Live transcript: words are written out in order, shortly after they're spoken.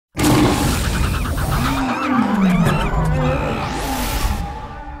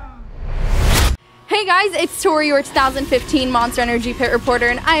guys, it's Tori, your 2015 Monster Energy Pit Reporter,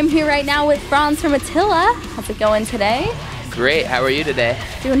 and I am here right now with Fronz from Attila. How's it going today? Great, how are you today?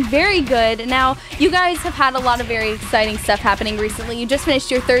 Doing very good. Now, you guys have had a lot of very exciting stuff happening recently. You just finished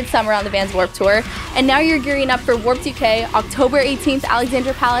your third summer on the Vans Warped Tour, and now you're gearing up for Warped UK, October 18th,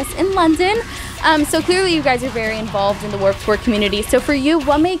 Alexandria Palace in London. So clearly you guys are very involved in the Warped Tour community. So for you,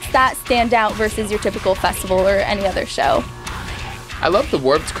 what makes that stand out versus your typical festival or any other show? I love the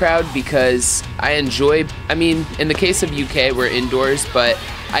Warped crowd because I enjoy, in the case of UK, we're indoors, but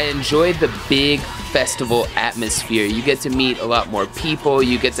I enjoy the big festival atmosphere. You get to meet a lot more people,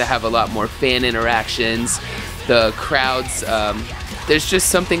 you get to have a lot more fan interactions, the crowds, there's just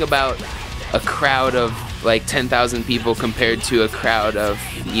something about a crowd of like 10,000 people compared to a crowd of,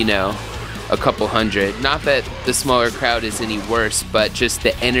 a couple hundred. Not that the smaller crowd is any worse, but just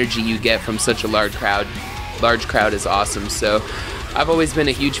the energy you get from such a large crowd is awesome. So I've always been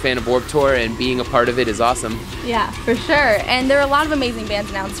a huge fan of Warped Tour, and being a part of it is awesome. Yeah, for sure. And there are a lot of amazing bands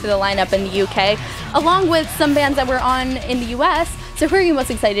announced for the lineup in the UK, along with some bands that were on in the US. So who are you most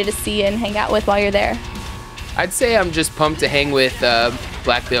excited to see and hang out with while you're there? I'd say I'm just pumped to hang with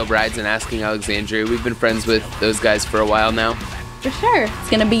Black Veil Brides and Asking Alexandria. We've been friends with those guys for a while now. For sure. It's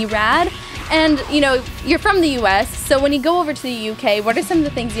going to be rad. And, you're from the US, so when you go over to the UK, what are some of the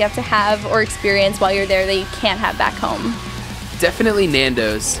things you have to have or experience while you're there that you can't have back home? Definitely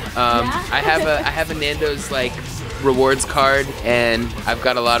Nando's. Yeah? I have a Nando's rewards card, and I've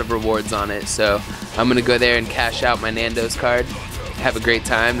got a lot of rewards on it. So I'm gonna go there and cash out my Nando's card, have a great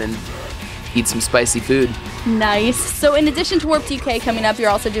time, and eat some spicy food. Nice. So in addition to Warped UK coming up,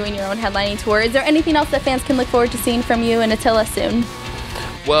 you're also doing your own headlining tour. Is there anything else that fans can look forward to seeing from you and Attila soon?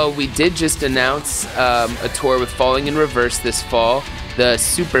 Well, we did just announce a tour with Falling in Reverse this fall, the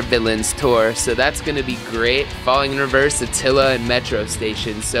Super Villains tour, so that's going to be great. Falling in Reverse, Attila, and Metro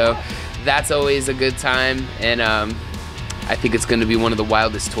Station, so that's always a good time, and I think it's going to be one of the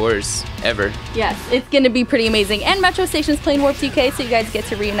wildest tours ever. Yes, it's going to be pretty amazing, and Metro Station's playing Warped UK, so you guys get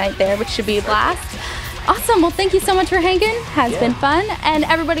to reunite there, which should be a blast. Awesome, well thank you so much for hanging, has been fun, and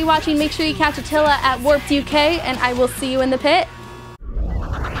everybody watching, make sure you catch Attila at Warped UK, and I will see you in the pit.